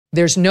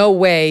There's no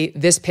way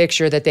this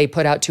picture that they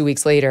put out 2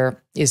 weeks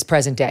later is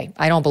present day.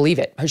 I don't believe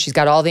it. She's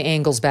got all the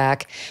angles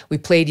back. We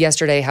played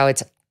yesterday how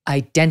it's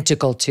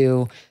identical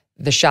to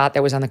the shot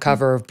that was on the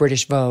cover of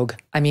British Vogue.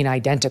 I mean,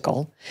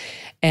 identical.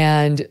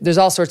 And there's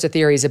all sorts of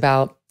theories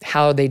about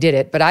how they did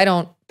it, but I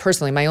don't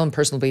personally, my own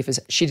personal belief is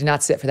she did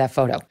not sit for that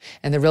photo.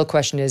 And the real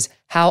question is,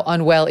 how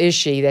unwell is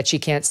she that she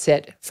can't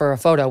sit for a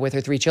photo with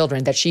her 3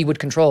 children that she would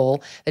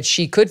control, that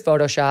she could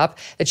Photoshop,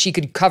 that she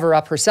could cover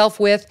up herself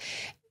with?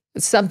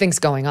 Something's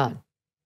going on.